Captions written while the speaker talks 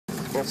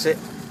That's it.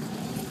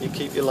 You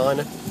keep your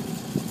liner. So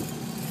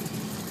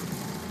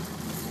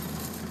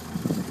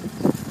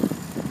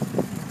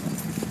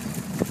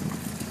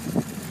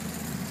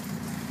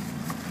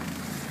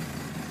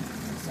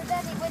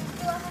Daddy, when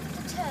do I have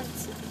to turn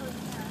something?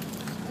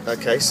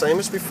 Okay, same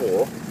as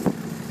before.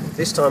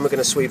 This time we're going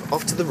to sweep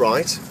off to the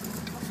right.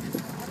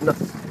 No,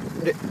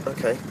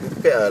 okay, a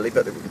bit early,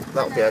 but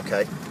that'll be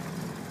okay.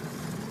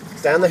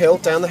 Down the hill,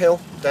 down the hill,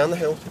 down the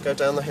hill. Go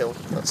down the hill.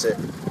 That's it.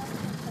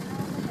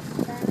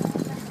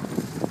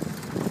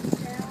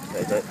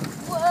 Okay,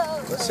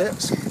 Whoa! that's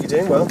it. You're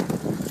doing well.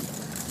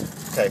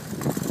 Okay,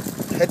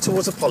 head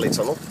towards the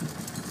polytunnel.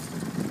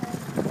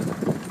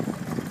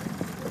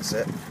 That's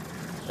it.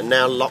 And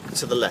now lock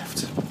to the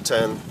left.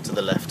 Turn to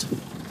the left.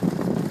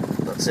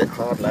 That's it.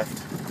 Hard left.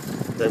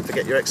 Don't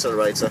forget your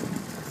accelerator.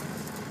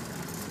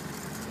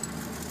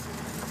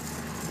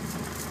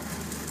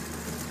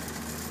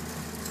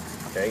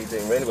 Okay, you're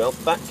doing really well.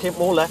 Back, keep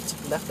more left,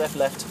 left, left,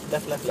 left,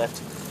 left, left,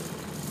 left.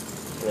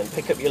 And then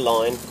pick up your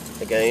line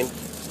again,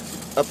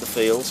 up the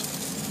field.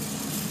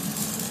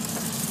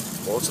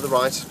 More to the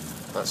right.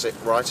 That's it.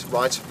 Right,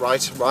 right,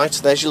 right, right.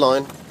 There's your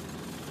line.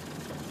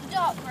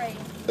 Dark green.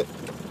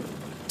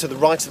 To the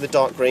right of the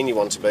dark green you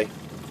want to be.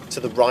 To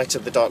the right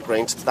of the dark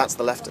green. That's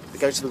the left.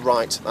 Go to the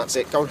right. That's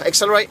it. Go on.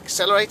 Accelerate,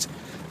 accelerate,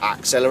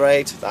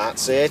 accelerate.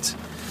 That's it.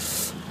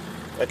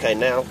 Okay,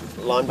 now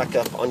line back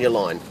up on your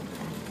line.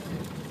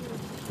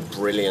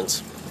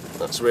 Brilliant.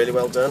 That's really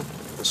well done.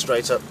 And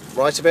straight up.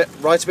 Right a bit.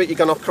 Right a bit. You're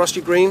going to cross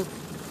your green.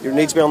 You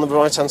need to be on the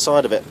right hand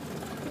side of it.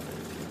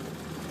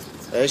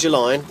 There's your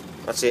line.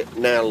 That's it.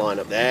 Now line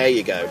up. There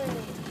you go.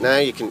 Now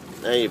you can.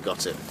 Now you've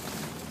got it.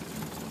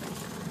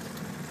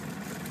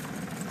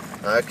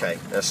 Okay.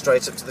 Now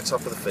straight up to the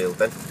top of the field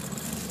then.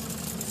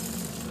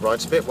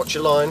 Right a bit. Watch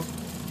your line.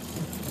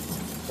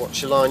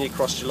 Watch your line. You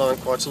crossed your line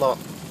quite a lot.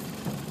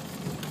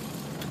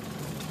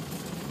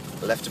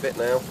 Left a bit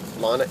now.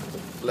 Line it.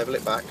 Level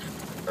it back.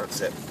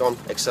 That's it. Go on.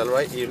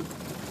 Accelerate. Your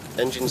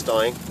engine's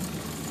dying.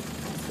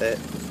 There.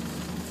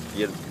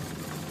 You.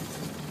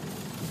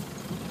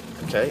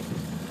 Okay.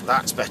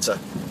 That's better.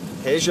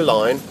 Here's your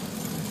line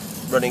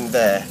running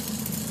there.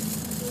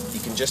 You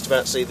can just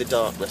about see the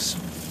darkness.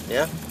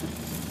 Yeah?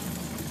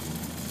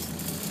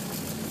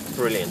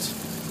 Brilliant.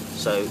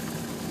 So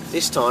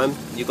this time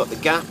you've got the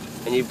gap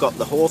and you've got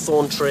the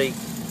hawthorn tree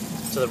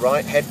to the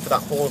right. Head for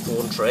that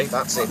hawthorn tree.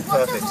 That's it.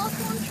 Perfect.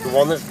 The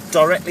one that's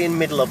directly in the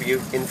middle of you,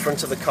 in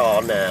front of the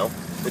car now.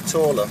 The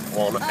taller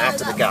one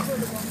out of the gap.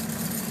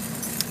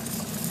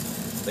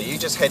 So you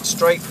just head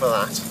straight for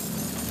that.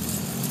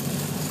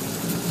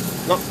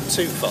 Not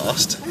too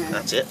fast.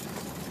 That's it.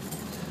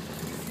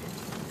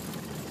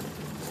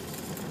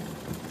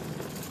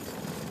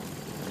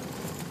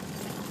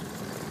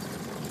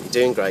 You're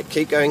doing great.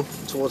 Keep going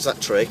towards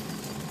that tree.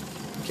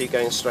 Keep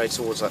going straight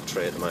towards that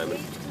tree at the moment.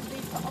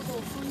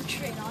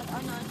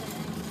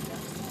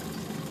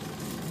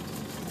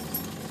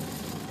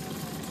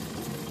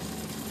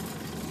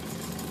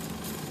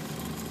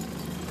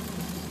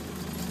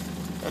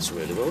 That's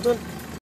really well done.